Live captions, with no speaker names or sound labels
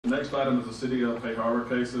next item is the City of Hay Harbor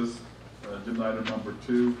cases, agenda item number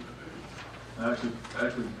 2. Actually,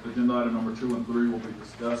 agenda item number 2 and 3 will be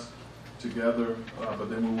discussed together, but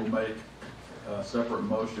then we will make separate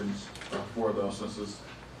motions for those, since it's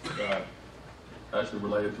actually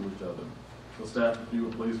related to each other. So staff, if you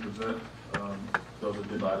would please present those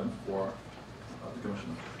agenda items for the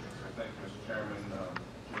Commissioner. Thank you, Mr. Chairman.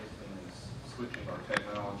 This thing is switching our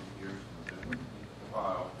technology here to the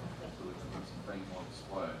file so we can put some things on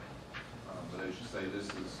display. But as you say, this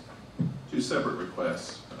is 2 separate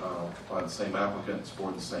requests by the same applicants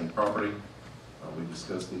for the same property. We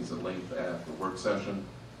discussed these at length at the work session.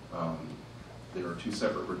 There are 2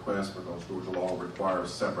 separate requests because Georgia law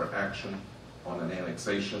requires separate action on an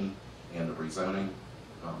annexation and a rezoning.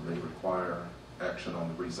 They require action on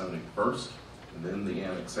the rezoning first and then the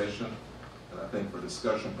annexation. And I think for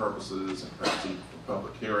discussion purposes and perhaps even for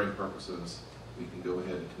public hearing purposes, we can go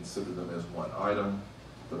ahead and consider them as one item.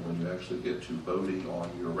 But when you actually get to voting on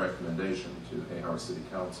your recommendation to Hay Harbor City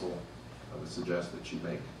Council, I would suggest that you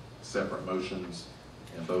make separate motions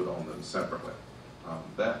and vote on them separately.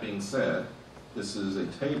 That being said, this is a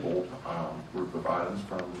tabled group of items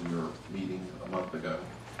from your meeting a month ago.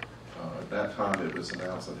 At that time, it was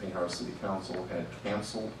announced that Hay Harbor City Council had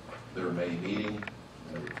canceled their May meeting.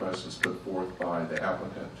 And the request was put forth by the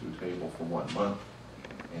applicant to table for 1 month.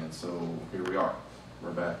 And so here we are.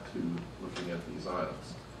 We're back to looking at these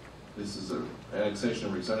items. This is an annexation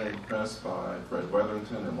and rezoning request by Fred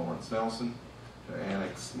Wetherington and Laurence Nelson to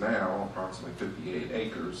annex now approximately 58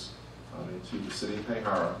 acres into the City of Hay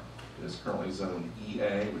Harbor. It is currently zoned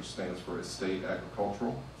EA, which stands for Estate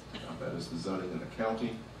Agricultural. That is the zoning in the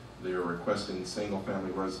county. They are requesting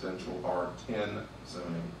single-family residential R10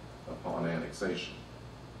 zoning upon annexation.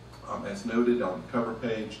 As noted on the cover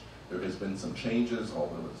page, there has been some changes,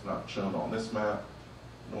 although it's not shown on this map,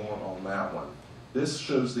 nor on that one. This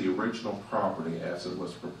shows the original property as it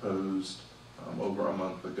was proposed over a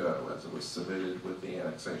month ago, as it was submitted with the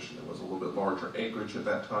annexation. It was a little bit larger acreage at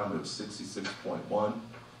that time. It was 66.1.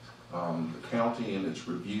 The county, in its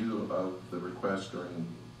review of the request during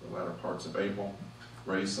the latter parts of April,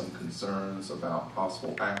 raised some concerns about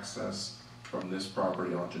possible access from this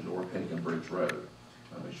property onto North Hagan Bridge Road.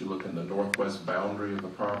 As you look in the northwest boundary of the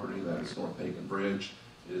property, that is North Hagan Bridge.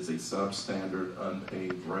 It is a substandard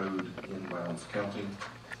unpaved road in Lowndes County.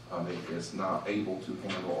 It is not able to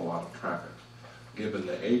handle a lot of traffic. Given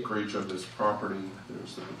the acreage of this property,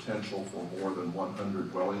 there's the potential for more than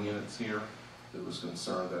 100 dwelling units here. There was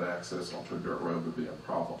concern that access onto a dirt road would be a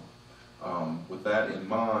problem. With that in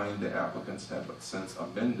mind, the applicants have since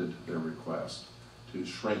amended their request to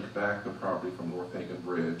shrink back the property from North Hagan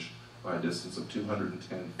Bridge by a distance of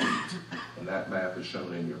 210 feet. And that map is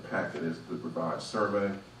shown in your packet as the revised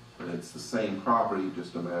survey. But it's the same property,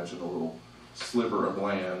 just imagine a little sliver of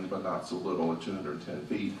land, but not so little at 210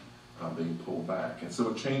 feet being pulled back. And so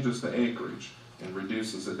it changes the acreage and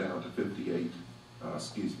reduces it down to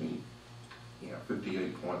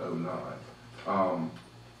 58.09.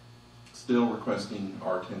 Still requesting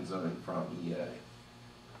R10 zoning from EA.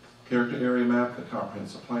 Character area map, the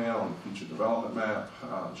comprehensive plan on the future development map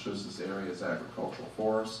shows this area as agricultural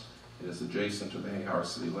forest. It is adjacent to the Hay Harbor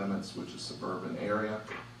city limits, which is suburban area.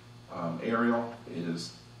 Aerial, it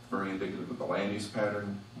is very indicative of the land use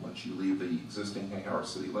pattern. Once you leave the existing Hay Harbor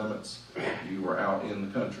city limits, you are out in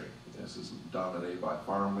the country. This is dominated by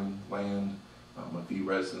farming land, a few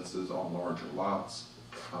residences on larger lots,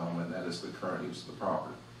 and that is the current use of the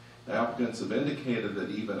property. The applicants have indicated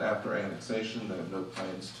that even after annexation, they have no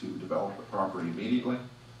plans to develop the property immediately,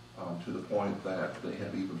 to the point that they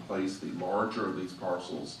have even placed the larger of these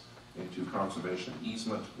parcels into conservation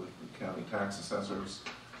easement with the county tax assessors.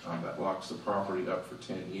 That locks the property up for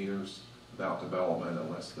 10 years without development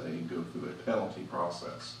unless they go through a penalty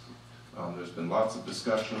process. There's been lots of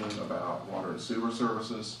discussion about water and sewer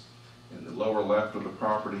services. In the lower left of the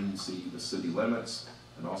property, you see the city limits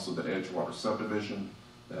and also the Edgewater subdivision.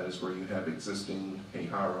 That is where you have existing Hay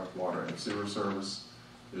Harbor water and sewer service.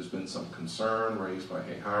 There's been some concern raised by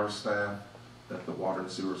Hay Harbor staff that the water and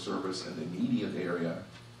sewer service in the immediate area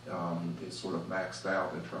is sort of maxed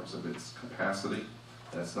out in terms of its capacity.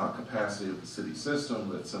 That's not capacity of the city system,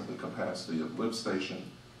 but it's simply capacity of lift station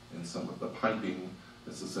and some of the piping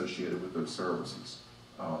that's associated with those services.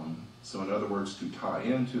 So in other words, to tie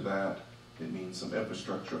into that, it means some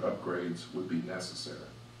infrastructure upgrades would be necessary.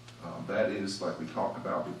 That is, like we talked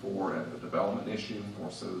about before, a development issue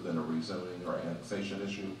more so than a rezoning or annexation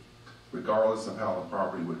issue. Regardless of how the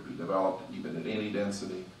property would be developed, even at any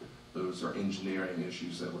density, those are engineering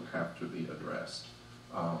issues that would have to be addressed.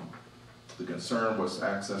 The concern was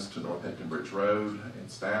access to North Hagan Bridge Road, and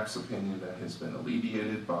staff's opinion that has been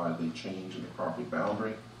alleviated by the change in the property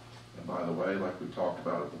boundary. And by the way, like we talked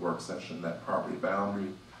about at the work session, that property boundary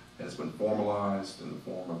has been formalized in the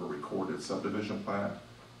form of a recorded subdivision plat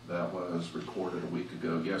that was recorded a week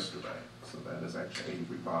ago yesterday. So that is actually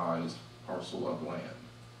a revised parcel of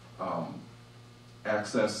land.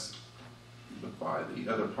 Access by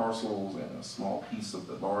the other parcels and a small piece of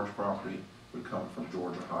the large property would come from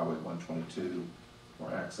Georgia Highway 122,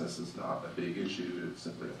 where access is not a big issue. It's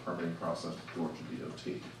simply a permitting process with Georgia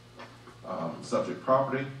DOT. Subject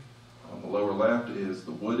property on the lower left is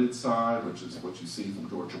the wooded side, which is what you see from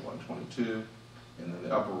Georgia 122. And then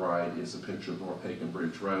the upper right is a picture of North Hagan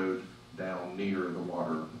Bridge Road down near the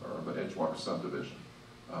water, or the Edgewater subdivision.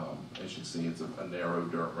 As you can see, it's a narrow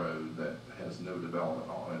dirt road that has no development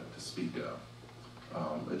on it to speak of.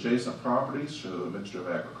 Adjacent properties show a mixture of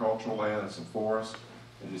agricultural land and some forest,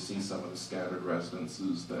 and you see some of the scattered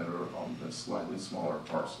residences that are on the slightly smaller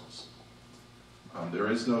parcels. There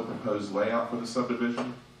is no proposed layout for the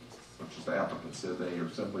subdivision, which is the applicant said they are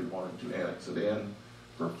simply wanting to annex it in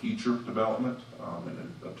for future development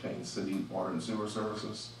and obtain city water and sewer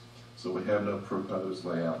services. So we have no proposed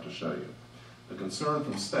layout to show you. The concern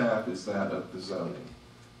from staff is that of the zoning.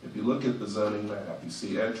 If you look at the zoning map, you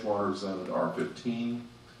see Edgewater zoned R15.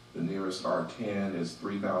 The nearest R10 is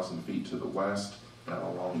 3,000 feet to the west, down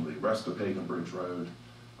along the rest of Hagan Bridge Road.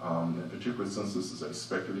 And particularly since this is a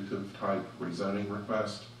speculative type rezoning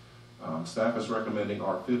request, staff is recommending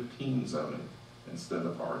R15 zoning instead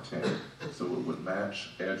of R10. So it would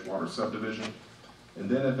match Edgewater subdivision. And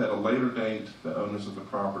then if at a later date, the owners of the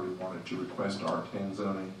property wanted to request R10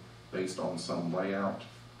 zoning based on some layout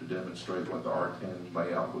to demonstrate what the R10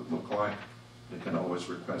 layout would look like, they can always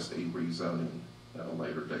request a rezoning at a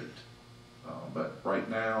later date. But right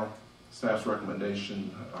now, staff's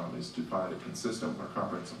recommendation is to find it consistent with our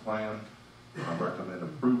comprehensive plan. I recommend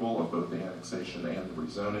approval of both the annexation and the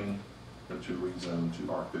rezoning, and to rezone to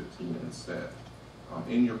R15 instead.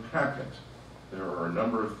 In your packet, there are a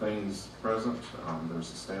number of things present. There's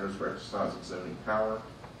the standards for exercising zoning power,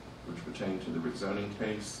 which pertain to the rezoning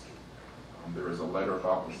case. There is a letter of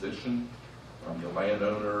opposition from the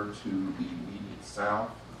landowner to the immediate south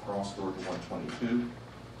across Georgia 122.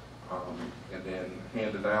 And then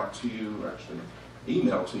handed out to you, actually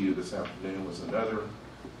emailed to you this afternoon, was another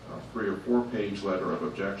 3 or 4 page letter of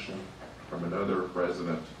objection from another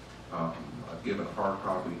resident. I've given a hard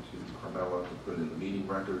copy to Carmela to put in the meeting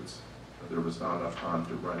records. There was not enough time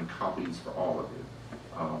to run copies for all of you.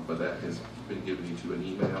 But that has been given you to an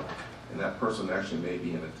email. And that person actually may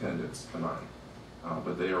be in attendance tonight.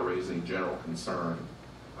 But they are raising general concern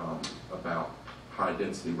about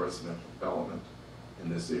high-density residential development in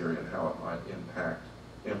this area and how it might impact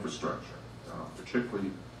infrastructure.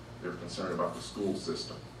 Particularly, they're concerned about the school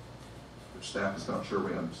system, which staff is not sure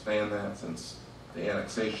we understand that, since the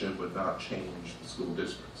annexation would not change the school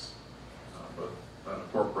districts, both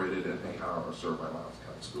unincorporated and Hagan are served by Lowndes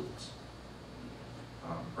County Schools.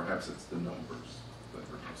 Perhaps it's the numbers that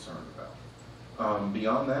we're concerned about.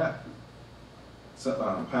 Beyond that,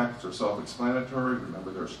 packets are self-explanatory.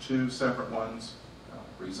 Remember, there's 2 separate ones,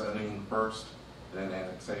 rezoning first, then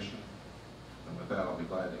annexation. And with that, I'll be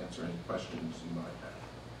glad to answer any questions you might have.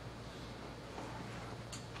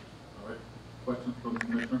 All right, questions from the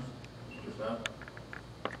commissioners? Mr. Staff?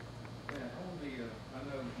 Yeah, on the, I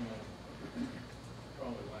know,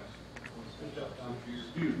 probably last 6 years.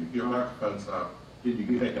 Excuse me, your microphone's not Can you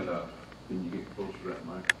get picking up. Can you get closer to that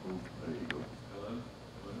microphone? There you go. Hello?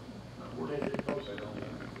 Not working. I'll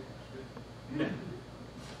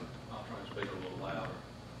try and speak a little louder.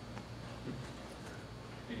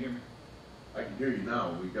 Can you hear me? I can hear you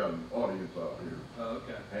now. We got an audience out here Oh,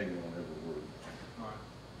 okay. hanging on every word. All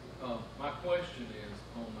right. My question is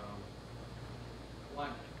on,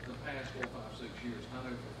 like the past 4, 5, 6 years, I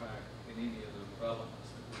know for a fact in any of the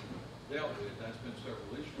developments that we've dealt with, that's been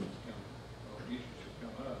several issues have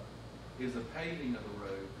come up, is the paving of the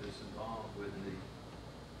road that's involved with the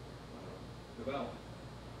development.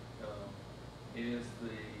 Is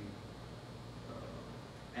the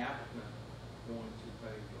applicant going to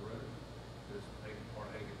pave the road, this part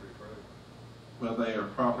of Hagan Bridge Road? Well, their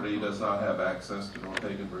property does not have access to North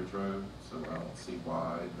Hagan Bridge Road, so I don't see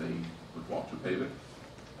why they would want to pave it.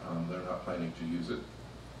 They're not planning to use it,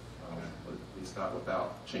 at least not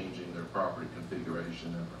without changing their property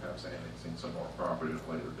configuration and perhaps annexing some more property at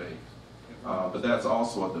a later date. But that's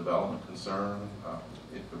also a development concern.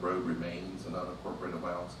 If the road remains in unincorporated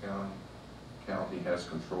Lowndes County, county has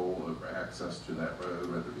control over access to that road,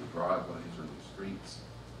 whether it be driveways or new streets.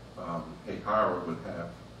 Hagan would have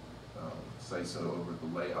say so over the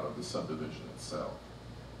layout of the subdivision itself.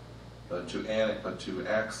 To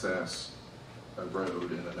access a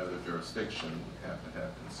road in another jurisdiction, you have to have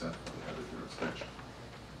consent from the other jurisdiction.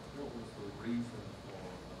 What was the reason for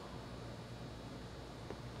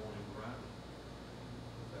wanting to ride it?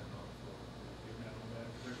 Was that not for, getting out on that?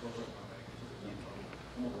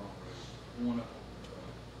 I'm on the wrong road. Going up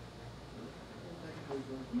on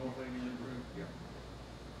North Hagan Road? Yeah.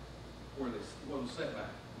 Where they, well, the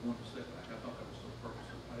setback, one setback, I thought that was for the purpose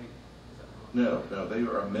of paving. Is that right? No, they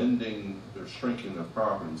are amending, they're shrinking the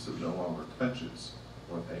property so it no longer touches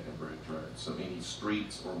North Hagan Bridge Road. So any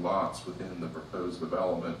streets or lots within the proposed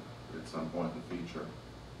development at some point in the future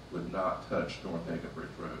would not touch North Hagan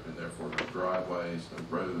Bridge Road, and therefore no driveways,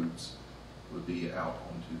 no roads would be out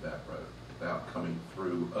onto that road without coming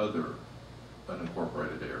through other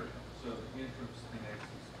unincorporated area. So the entrance and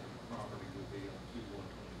access to the property would be on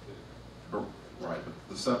 2122. Right, but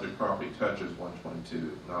the subject property touches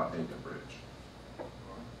 122, not Hagan Bridge.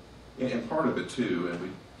 And part of it too, and we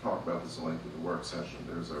talked about this at length at the work session,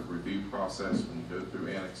 there's a review process when you go through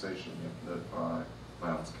annexation. You have to notify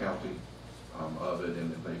Lowndes County of it,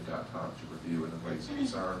 and then they've got time to review it and raise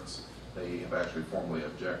concerns. They have actually formally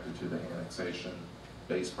objected to the annexation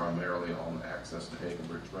based primarily on access to Hagan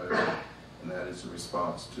Bridge Road, and that is in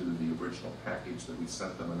response to the original package that we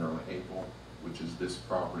sent them in early April, which is this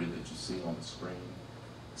property that you see on the screen.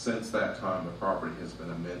 Since that time, the property has been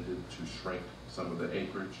amended to shrink some of the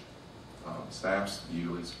acreage. Staff's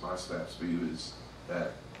view, at least my staff's view, is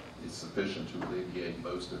that it's sufficient to alleviate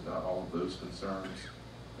most, if not all, of those concerns.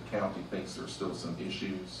 The county thinks there's still some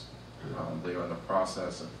issues. They are in the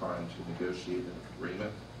process of trying to negotiate an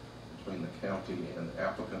agreement between the county and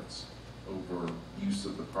applicants over use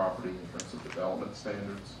of the property in terms of development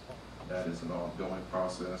standards. That is an ongoing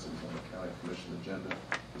process. It was on the county commission agenda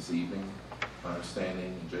this evening. My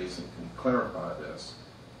understanding, and Jason can clarify this,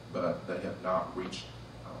 but they have not reached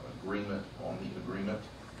agreement on the agreement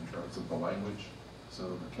in terms of the language. So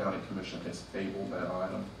the county commission has tabled that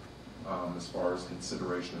item as far as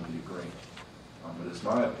consideration of the agreement. It is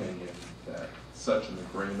my opinion that such an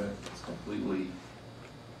agreement is completely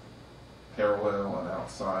parallel and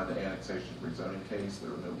outside the annexation rezoning case.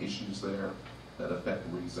 There are no issues there that affect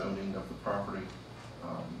the rezoning of the property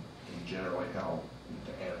and generally how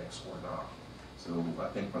to annex or not. So I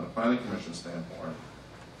think from the planning commission standpoint,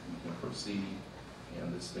 we can proceed,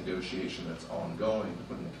 and this negotiation that's ongoing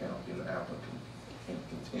between the county and the applicant can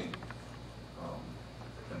continue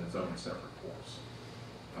in its own separate course.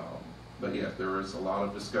 But yeah, there is a lot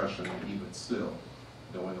of discussion, even still,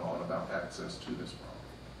 going on about access to this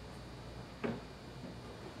property.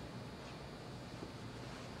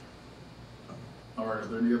 All right, are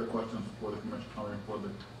there any other questions for the commission, or for the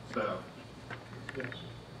staff? Yes.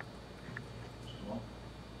 Mr. Long?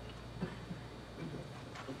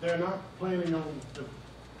 They're not planning on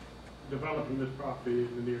developing this property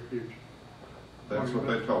in the near future. That's what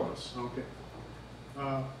they told us. Okay.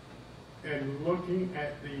 And looking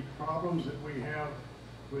at the problems that we have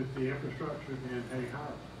with the infrastructure in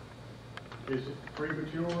Hagan, is it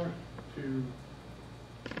premature to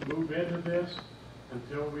move into this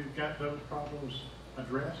until we've got those problems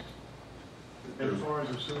addressed? As far as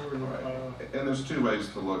the sewer and Right. And there's two ways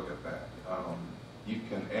to look at that. You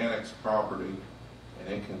can annex property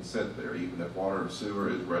and it can sit there even if water and sewer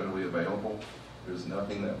is readily available. There's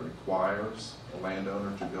nothing that requires a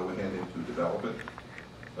landowner to go ahead and to develop it.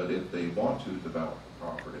 But if they want to develop the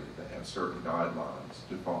property, they have certain guidelines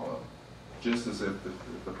to follow, just as if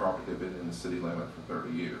the property had been in the city limit for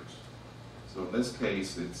 30 years. So in this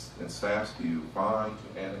case, it's, in staff's view, fine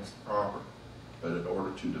to annex the property, but in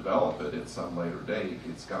order to develop it at some later date,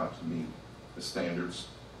 it's got to meet the standards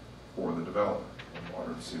for the development, and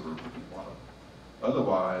water and sewer would be one of them.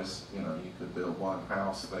 Otherwise, you know, you could build one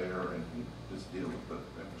house there and you just deal with the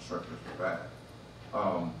infrastructure for that,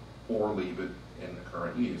 or leave it in the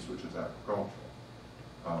current use, which is agricultural.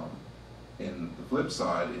 And the flip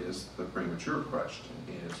side is the premature question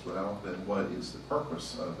is, well, then what is the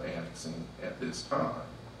purpose of annexing at this time?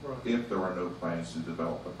 Right. If there are no plans to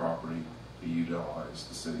develop the property to utilize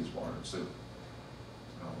the city's water and sewer.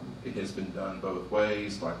 It has been done both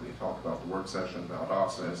ways, like we talked about the work session.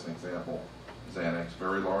 Valdosta, as an example, has annexed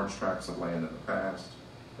very large tracts of land in the past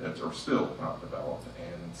that are still not developed,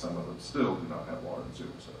 and some of them still do not have water and sewer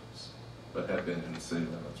service, but have been in the city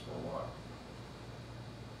limits for a while.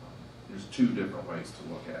 There's two different ways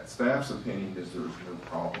to look at it. Staff's opinion is there's no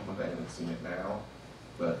problem with annexing it now,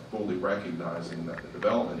 but fully recognizing that the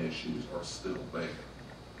development issues are still there,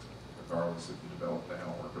 regardless if you develop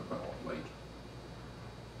now or develop later.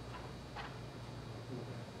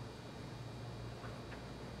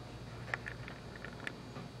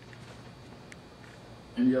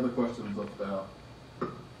 Any other questions of staff?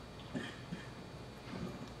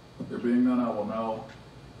 There being none, I will now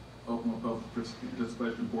open the public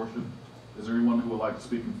participation portion. Is there anyone who would like to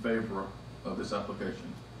speak in favor of this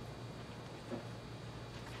application?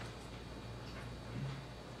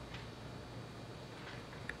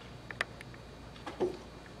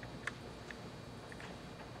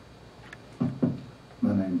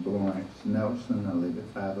 My name's Laurence Nelson. I live at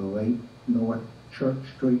 508 North Church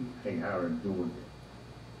Street, Hagan, Georgia.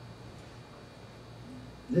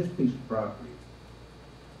 This piece of property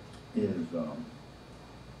is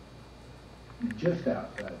just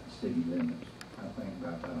outside the city limits, I think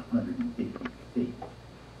by about 150 feet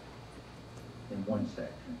in one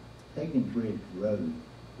section. Hagan Bridge Road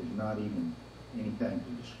is not even anything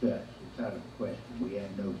to discuss. It's out of the question. We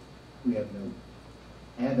have no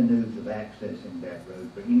avenues of accessing that road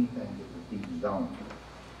for anything that would be zoned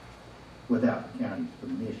without the county's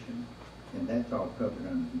permission, and that's all covered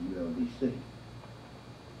under the ULDC.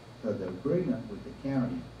 So the agreement with the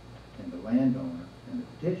county and the landowner and the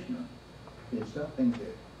petitioner is something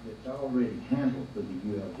that's already handled through the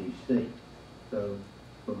ULDC. So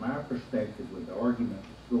from our perspective, with the argument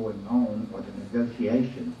that's going on or the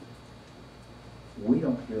negotiation, we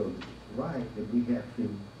don't feel that it's right that we have to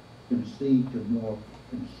concede to more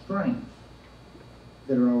constraints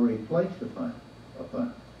that are already placed upon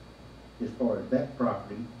as far as that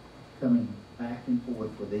property coming back and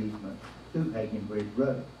forth with easement to Hagan Bridge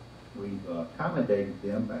Road. We've accommodated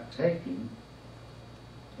them by taking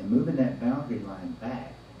and moving that boundary line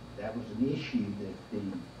back. That was an issue that the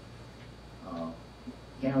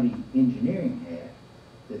county engineering had,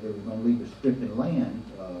 that they were going to leave a strip of land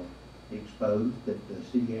exposed that the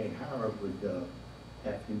city of Hagan would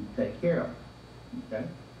have to take care of. Okay?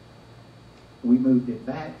 We moved it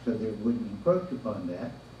back so that it wouldn't encroach upon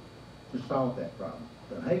that to solve that problem.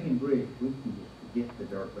 So Hagan Bridge, we can just forget the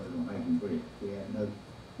dirt road on Hagan Bridge.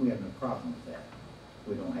 We have no problem with that.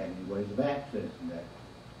 We don't have any ways of accessing that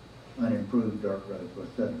unimproved dirt road for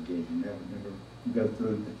subdivision. That would never go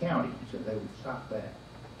through the county, so they would stop that.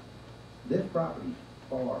 This property is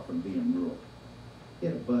far from being rural.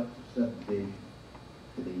 It abuts the subdivision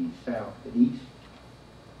to the south and east.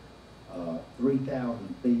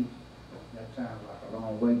 3,000 feet. That sounds like a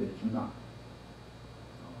long way, but it's not.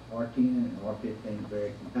 R10 and R15 are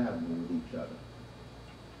very compatible with each other.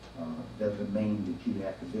 Doesn't mean that you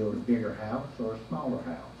have to build a bigger house or a smaller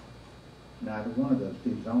house. Neither one of those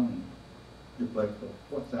two zonings reflect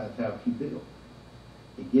what size house you build.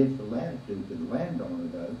 It gives the latitude to the landowner,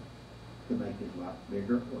 though, to make his lot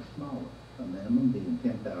bigger or smaller, a minimum being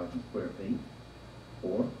 10,000 square feet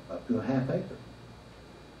or up to a half acre.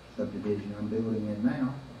 Subdivision I'm building in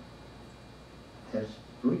now has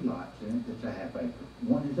 3 lots in it that's a half acre.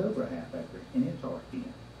 One is over a half acre, and it's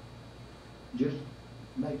R10. Just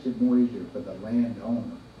makes it more easier for the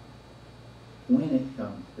landowner when it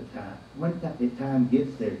comes to time, when the time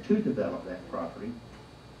gets there to develop that property,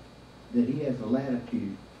 that he has the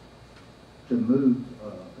latitude to move,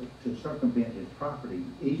 to circumvent his property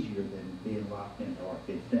easier than being locked into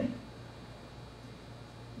R15.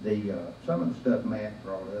 Some of the stuff Matt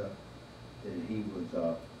brought up that he was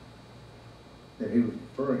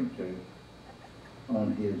referring to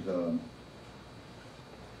on his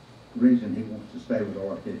reason he wants to stay with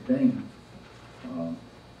R15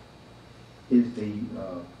 is the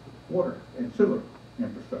water and sewer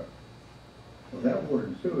infrastructure. Well, that water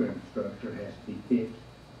and sewer infrastructure has to be fixed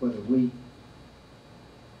whether we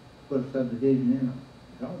put a subdivision in or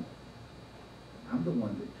don't. I'm the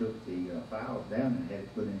one that took the files down and had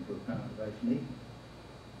it put into a conservation easement.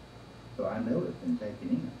 So I know it's been taken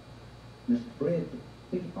in. Mr. Fred,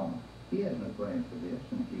 he's gone. He has no plans for this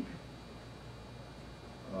in the future.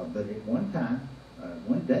 But at one time,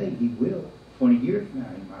 one day he will. 20 years from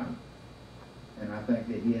now he might. And I think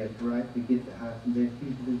that he has the right to get the highest and best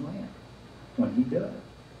use of his land when he does.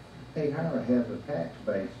 Hagan has a tax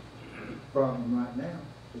base problem right now,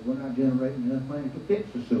 so we're not generating enough money to fix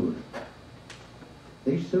the sewers.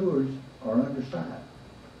 These sewers are undersized,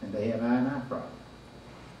 and they have I&I problems.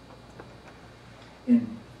 And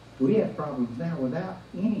we have problems now without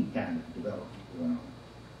any kind of development going on.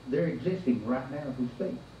 They're existing right now as we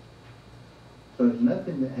speak. So it's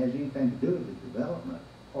nothing that has anything to do with the development,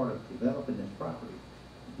 part of developing this property.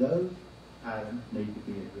 Those items need to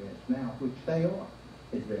be addressed now, which they are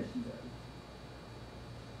addressing those.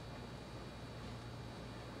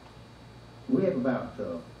 We have about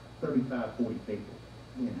 35, 40 people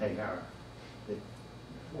in Hagan that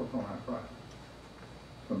work on our project.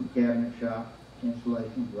 From the cabinet shop,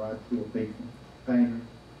 insulation, garage door people, painters.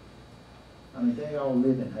 I mean, they all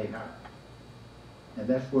live in Hagan. And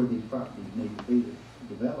that's where these properties need to be.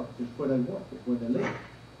 developed is where they work, it's where they live.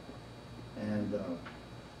 And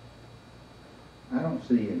I don't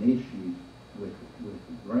see an issue with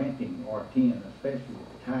granting R10, especially with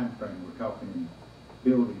the time frame we're talking in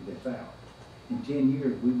building this out. In 10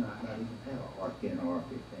 years, we might not even have a R10 or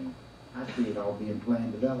R15. I see it all being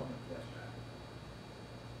planned development at that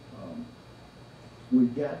time.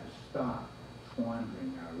 We've got to stop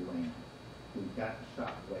squandering our land. We've got to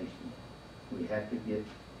stop wasting it. We have to get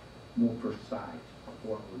more precise of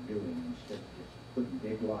what we're doing instead of just putting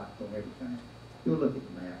big lots on everything. You'll look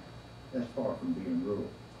at the map. That's far from being rural.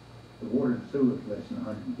 The water and sewer is less than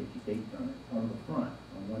 150 feet from it. On the front,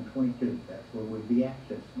 on 122, that's where we'd be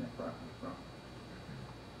accessing that property from.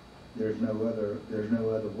 There's no other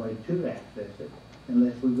way to access it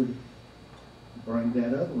unless we would bring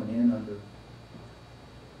that other one in under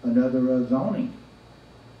another zoning.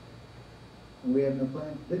 And we have no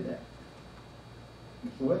plans to do that.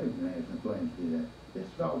 Mr. Wetherington has no plans to do that. This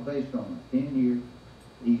is all based on a 10-year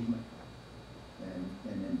easement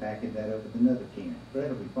and then backing that up with another 10. Fred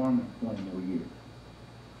will be farming for 20 more years.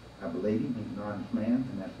 I believe him. He's an honest man,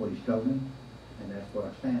 and that's what he's told me, and that's what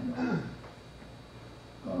I stand on.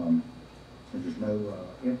 There's no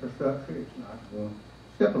infrastructure. It's not going.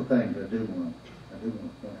 A couple of things I do want to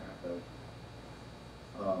point out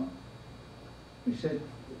though. He said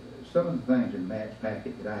some of the things in Matt's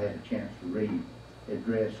packet that I had a chance to read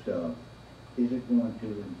addressed. Is it going to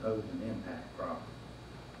impose an impact problem?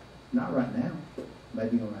 Not right now.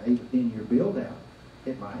 Maybe on an 8 or 10 year build out,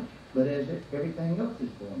 it might. But as everything else is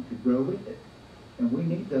going to grow with it, and we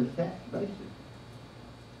need those tax bases.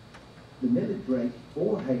 The millage rate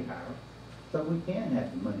for Hayhire, so we can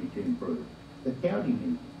have the money to improve. The county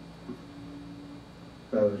needs it.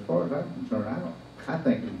 So as far as I'm concerned, I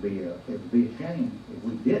think it would be a shame if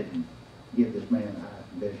we didn't give this man the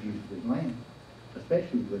highest and best use of his land,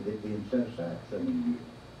 especially with it being set aside so many years.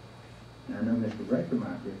 Now I know Mr. Rector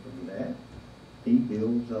might differ with that. He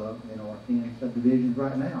builds in R10 subdivisions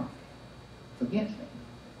right now against him.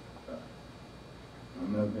 I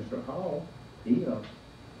know Mr. Hall, he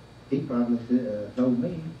probably told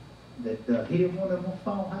me that he didn't want them on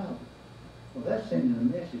small houses. Well, that's sending a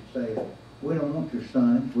message saying, we don't want your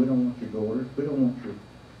sons, we don't want your daughters, we don't want your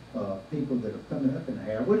people that are coming up in the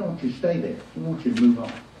house, we don't want you to stay there. We want you to move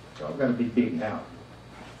on. It's all got to be big houses.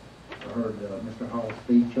 I heard Mr. Hall's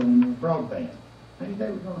speech on broadband. How do you think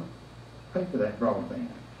we're going to pay for that broadband?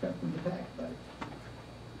 Cut from the tax base.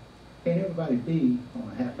 Can't everybody be on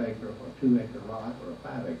a half-acre or a 2-acre lot or a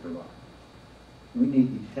 5-acre lot? We need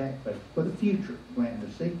these tax bases for the future. Planting the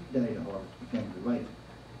seed today to harvest the timber later.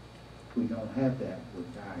 We don't have that with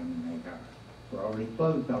dying in Hagan. We're already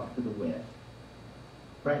closed off to the west,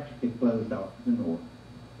 practically closed off to the north.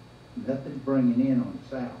 Nothing's bringing in on the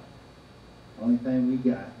south. Only thing we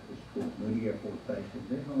got is towards Moody Air Force Station.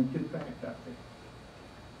 There's only 2 tracks out there.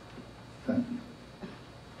 Thank you.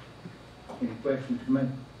 Any questions for me?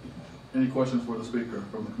 Any questions for the speaker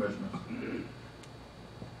from the commissioners? All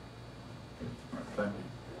right, thank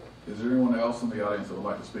you. Is there anyone else in the audience that would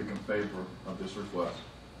like to speak in favor of this request?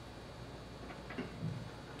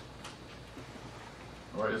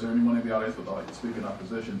 All right, is there anyone in the audience that would like to speak in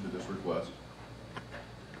opposition to this request?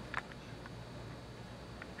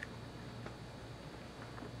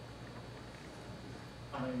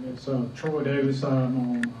 My name is Troy Davis. I'm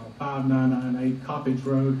on 5998 Coppage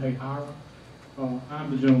Road, Hayhire.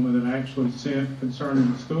 I'm the gentleman that actually sent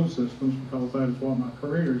concerning the school systems because that is what my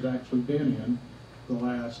career has actually been in the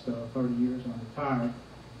last 30 years. I'm retired.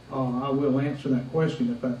 I will answer that question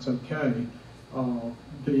if that's okay.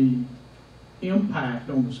 The impact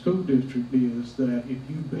on the school district is that if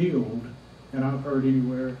you build, and I've heard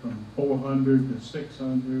anywhere from 400 to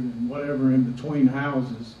 600 and whatever in between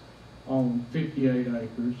houses on 58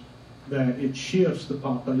 acres, that it shifts the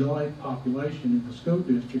population in the school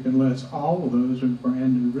district unless all of those are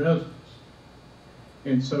brand new residents.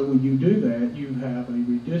 And so when you do that, you have a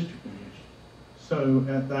redistricting issue. So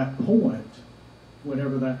at that point,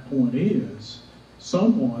 whatever that point is,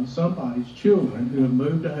 somebody's children who have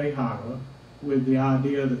moved to Hayhire with the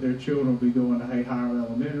idea that their children will be going to Hayhire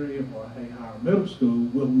Elementary or Hayhire Middle School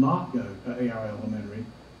will not go to Hayhire Elementary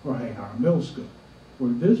or Hayhire Middle School.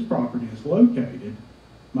 Where this property is located,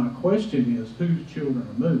 my question is whose children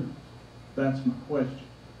are moving? That's my question.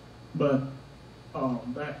 But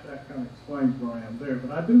that kind of explains where I am there.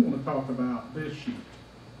 But I do want to talk about this sheet,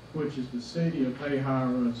 which is the city of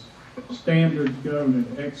Hayhire's standards governing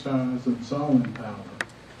exercise of zoning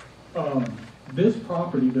power. This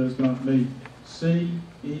property does not meet C,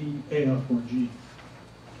 E, F, or G.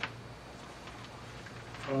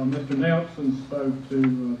 Mr. Nelson spoke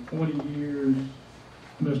to 20 years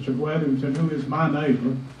Mr. Wetherington, who is my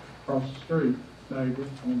neighbor, across the street neighbor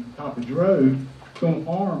on Cottage Road, is going to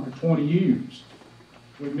farm for 20 years.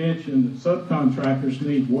 We mentioned that subcontractors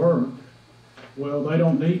need work. Well, they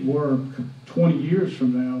don't need work 20 years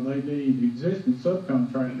from now. They need, existing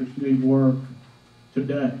subcontractors need work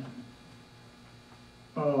today.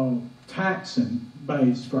 Taxing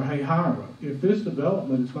base for Hayhira. If this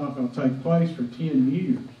development is not going to take place for 10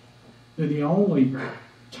 years, then the only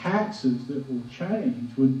taxes that will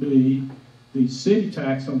change would be the city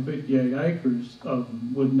tax on 58 acres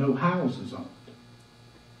with no houses on it.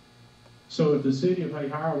 So if the city of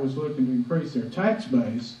Hayhira was looking to increase their tax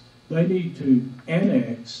base, they need to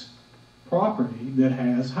annex property that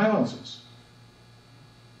has houses.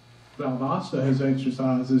 Valdosta has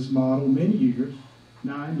exercised this model many years.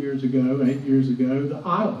 9 years ago, 8 years ago, the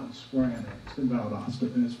islands were annexed in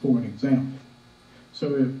Valdosta, as for an example.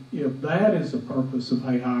 So if that is the purpose of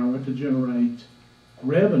Hayhira, to generate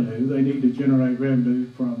revenue, they need to generate revenue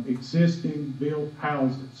from existing built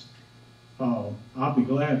houses. I'll be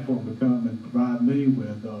glad for them to come and provide me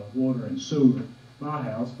with water and sewer at my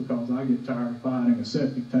house, because I get tired of finding a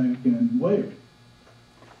septic tank and welding.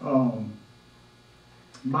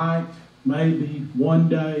 Might, maybe, one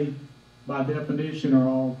day, by definition, are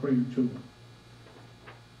all premature.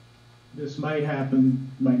 This may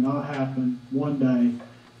happen, may not happen one day.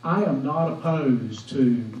 I am not opposed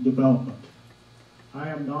to development. I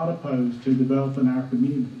am not opposed to developing our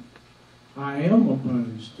community. I am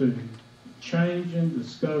opposed to changing the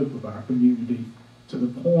scope of our community to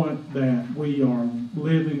the point that we are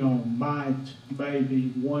living on might, maybe,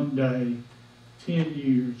 one day, 10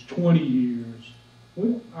 years, 20 years.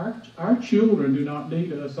 Our children do not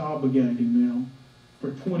need us obligating them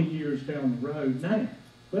for 20 years down the road now.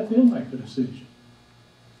 Let them make the decision.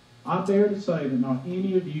 I dare to say that not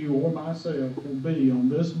any of you or myself will be on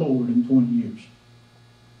this board in 20 years.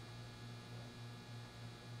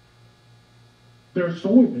 There are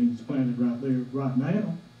soybeans planted right there right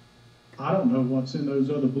now. I don't know what's in those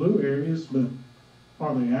other blue areas, but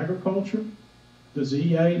are they agriculture? Does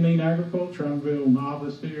EA mean agriculture? I'm a real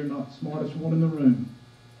novice here, not the smartest one in the room.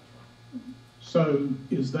 So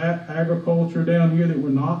is that agriculture down here that we're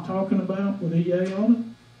not talking about with EA on it?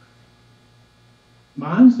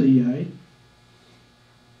 Mine's EA.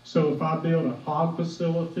 So if I build a hog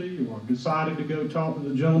facility or decided to go talk to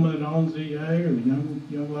the gentleman that owns EA or the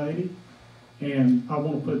young lady, and I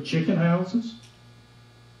want to put chicken houses,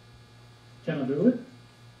 can I do it?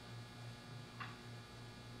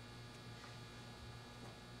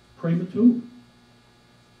 Premature.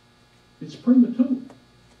 It's premature.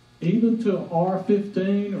 Even to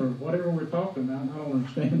R15 or whatever we're talking about, I don't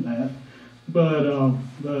understand that. But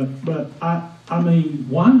I mean,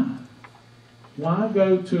 why? Why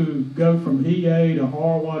go from EA to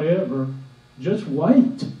R whatever? Just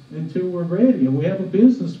wait until we're ready and we have a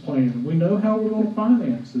business plan. We know how we're going to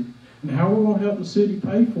finance it and how we're going to help the city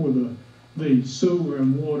pay for the sewer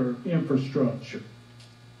and water infrastructure.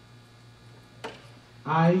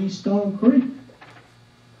 i.e. Stone Creek.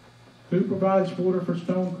 Who provides water for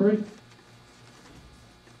Stone Creek?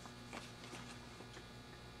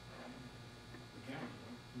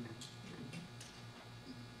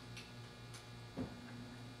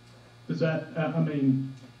 Does that, I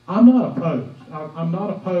mean, I'm not opposed. I'm not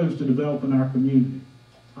opposed to developing our community.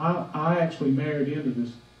 I actually married into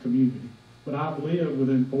this community, but I've lived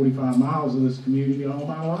within 45 miles of this community all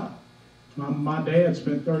my life. My dad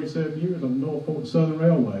spent 37 years on Norfolk Southern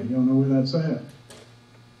Railway. Y'all know where that's at.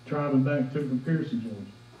 Driving back to from Pearson,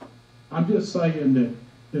 Georgia. I'm just saying that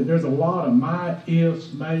there's a lot of my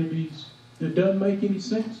ifs, maybes that doesn't make any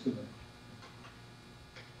sense to me.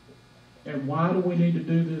 And why do we need to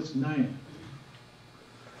do this now?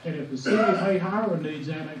 And if the city of Hayhira needs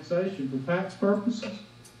annexation for tax purposes,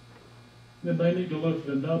 then they need to look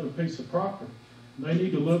at another piece of property. They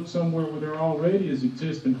need to look somewhere where there already is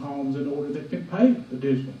existing homes in order that can pay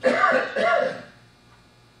additional tax.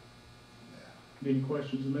 Any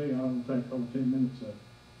questions of me? I don't take over 10 minutes.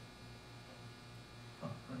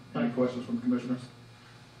 Any questions from the commissioners?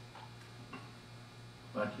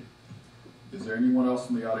 Thank you. Is there anyone else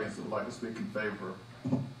in the audience that would like to speak in favor,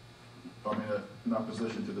 in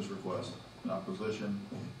opposition to this request? In opposition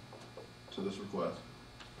to this request?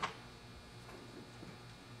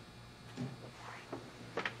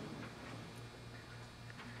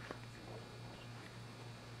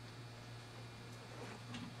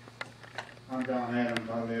 I'm Don Adams.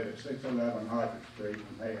 I live at 611 Hodges Street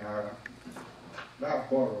in Hayhira, about a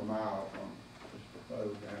quarter of a mile from this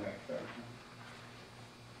proposed annexation.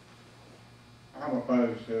 I'm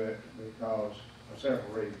opposed to it because of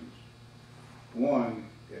several reasons. One,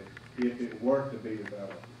 it if it were to be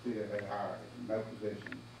developed, the city of Hayhire is in no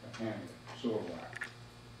position to handle it sewer-wise.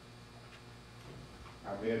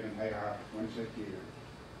 I've lived in Hayhire for 26 years.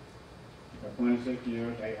 For 26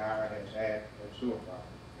 years, Hayhire has had a sewer problem.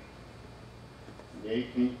 On the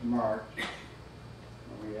 18th of March,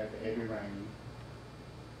 when we had the heavy rain,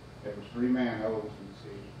 there was 3 manholes in the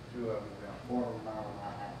city, 2 of them within a quarter of a mile of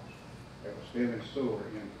my house. There was still in sewer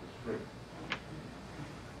into the street.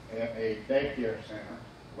 At a daycare center,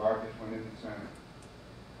 largest one in the center,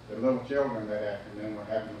 the little children that afternoon were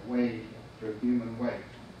having to wade through human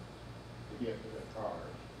waste to get to their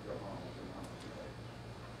cars to go home with their moms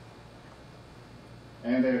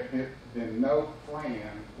and babies. And there's been no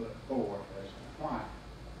plan put forth as to why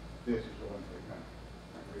this is going to be done.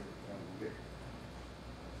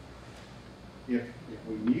 If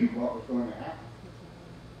we knew what was going to happen,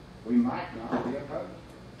 we might not be opposed.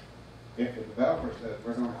 If the developer says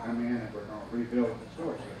we're going to come in and we're going to rebuild the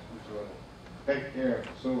sewer system, so it'll take care of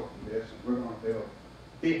the sewer from this, and we're going to build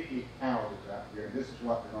 50 houses out here, and this is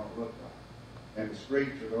what they're going to look like. And the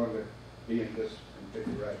streets are going to be in this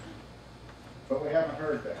configuration. But we haven't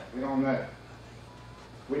heard that. We don't know.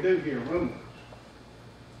 We do hear rumors.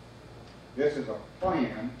 This is a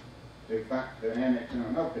plan to annex in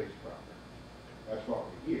an piece of property. That's what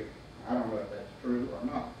we hear. I don't know if that's true or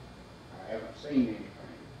not. I haven't seen anything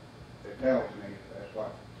that tells me that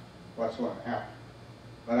that's what's going to happen.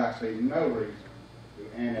 But I see no reason to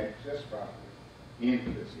annex this property into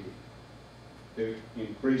the city to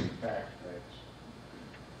increase the tax rates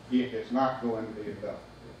if it's not going to be developed.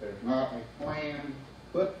 If there's not a plan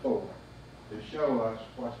put forward to show us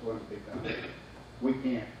what's going to be done, we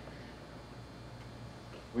can't.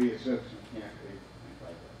 We as citizens can't be in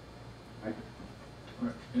favor. Thank you. All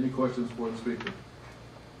right. Any questions for the speaker?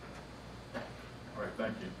 All right,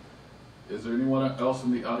 thank you. Is there anyone else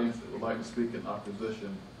in the audience that would like to speak in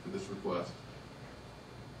opposition to this request?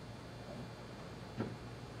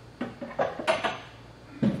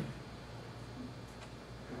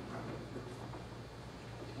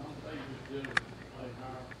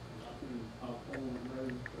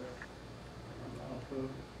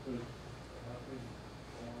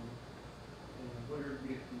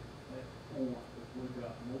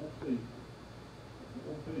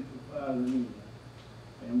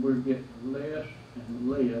 And we're getting less and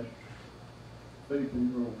less people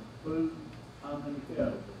growing food. I'm in the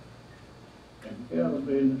cattle business. And the cattle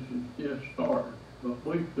business is just started, but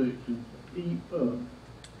we're fixing to eat up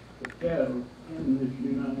the cattle in this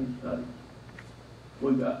United States. We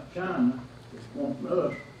got China that's wanting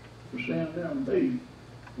us to send them beef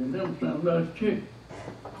and them send us chicken.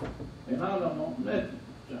 And I don't want nothing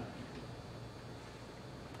to China.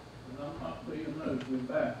 And I'm not being ugly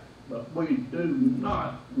back. But we do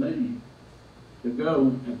not need to go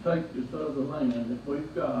and take this other land that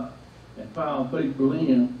we've got and pile people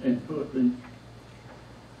in and put these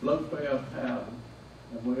low-fast houses.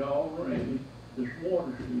 And we already, this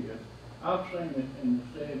watershed, I've seen it in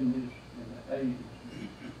the 70s and the 80s.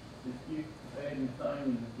 If you had anything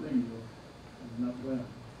in the field and no winter,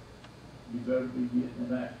 you better be getting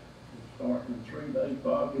it out. You start in 3-day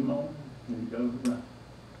foggy morning and you go to night.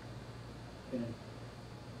 And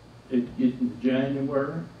it's getting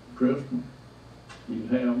January, Christmas, you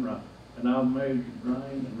have rain. And I've measured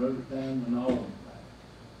rain and wrote it down and all of that.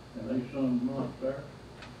 And they some months there,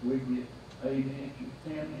 we get 8 inches,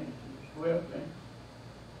 10 inches, 12 inches,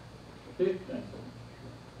 15 inches.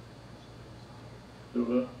 So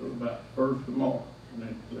up to about the 1st of March, and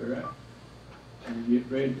then clear out. And you get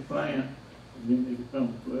ready to plant, and then it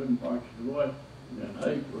becomes flooding parts of the way. And then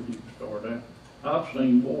April, you can start out. I've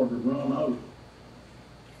seen water run over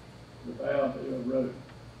the Valdosta Road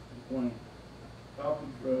between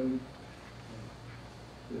Coppins Road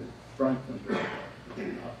and Franklin Road.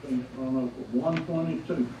 I've seen it run over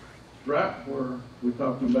 122, right where we're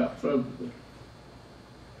talking about subdivision.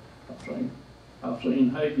 I've seen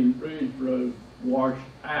Hagan Bridge Road washed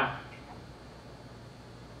out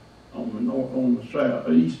on the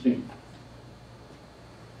southeast end.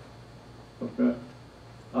 Okay,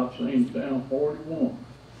 I've seen it down 41.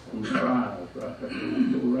 On the trials right there,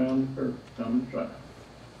 go around the curve, coming south.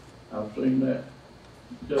 I've seen that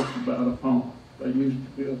just about a pond. They used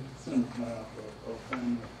to build a center house or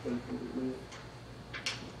family people that lived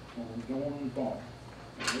on the adjoining farm.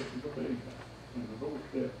 And this is a big house, and the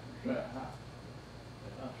doorstep is that high.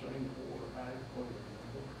 And I've seen the water high clear in the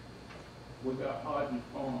door. We got Hodges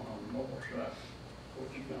Pond on the north side. What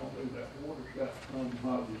you gonna do, that water's got to come from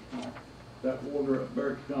Hodges Pond. That water up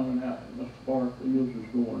there is coming out, and Mr. Barfields is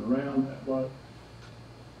going around that way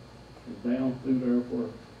and down through there where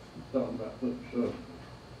he's talking about putting subdivision.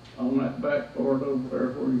 on that back part over there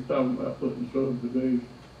where you're talking about putting subdivision,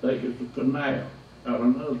 they get the canal out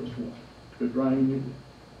another one, the drainage,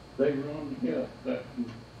 they run together, that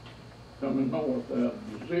one coming north out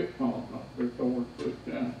of the zip pond up there towards Foot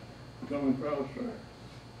County, coming across there.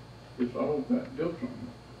 It's all got guts on it.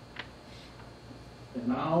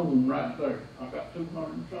 And I own right there, I got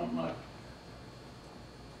 200 and something acres.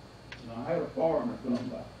 And I had a partner come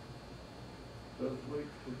by. Those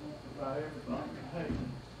weeks we want to buy everything in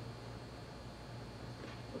Hagan.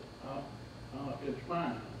 But it's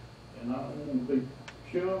fine, and I don't want to be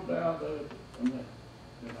shoved out of it, and that,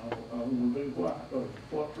 you know, I want to do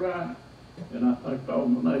what's right, and I think all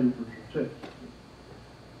my neighbors are Texas.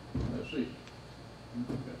 That's it. Okay.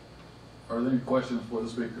 Are there any questions for the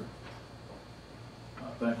speaker?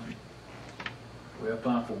 Thank you. We have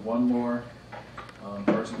time for one more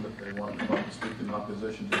person that they want to come up and speak in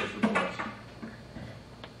opposition to this request.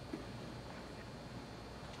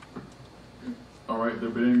 All right, there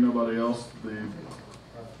being nobody else,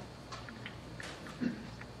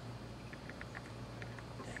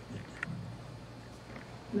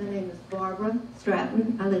 My name is Barbara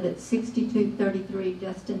Stratton. I live at 6233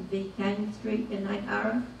 Justin V. Kane Street in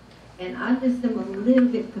Nahara. And I just am a little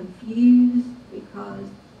bit confused because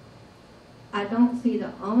I don't see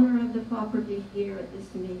the owner of the property here at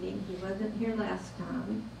this meeting. He wasn't here last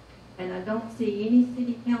time. And I don't see any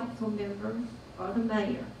city council members or the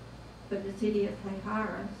mayor for the city of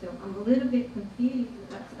Nahara. So I'm a little bit confused.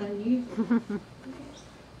 That's unusual.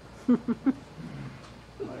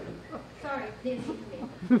 Sorry, didn't mean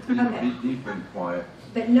okay. Deep and quiet.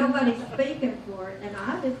 But nobody's speaking for it,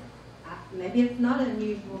 and maybe it's not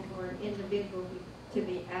unusual for an individual to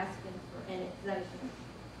be asking for annexation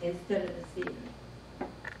instead of the city.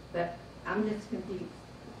 But I'm just confused.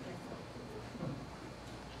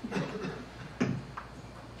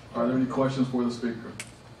 are there any questions for the speaker?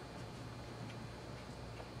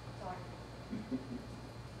 Sorry.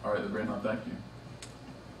 All right, there being none, thank you.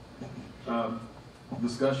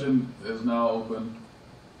 Discussion is now open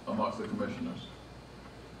amongst the commissioners.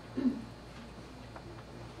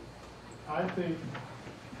 I think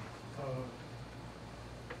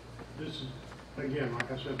this is, again,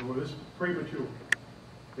 like I said, well, this is premature.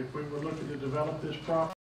 If we were looking to develop this property,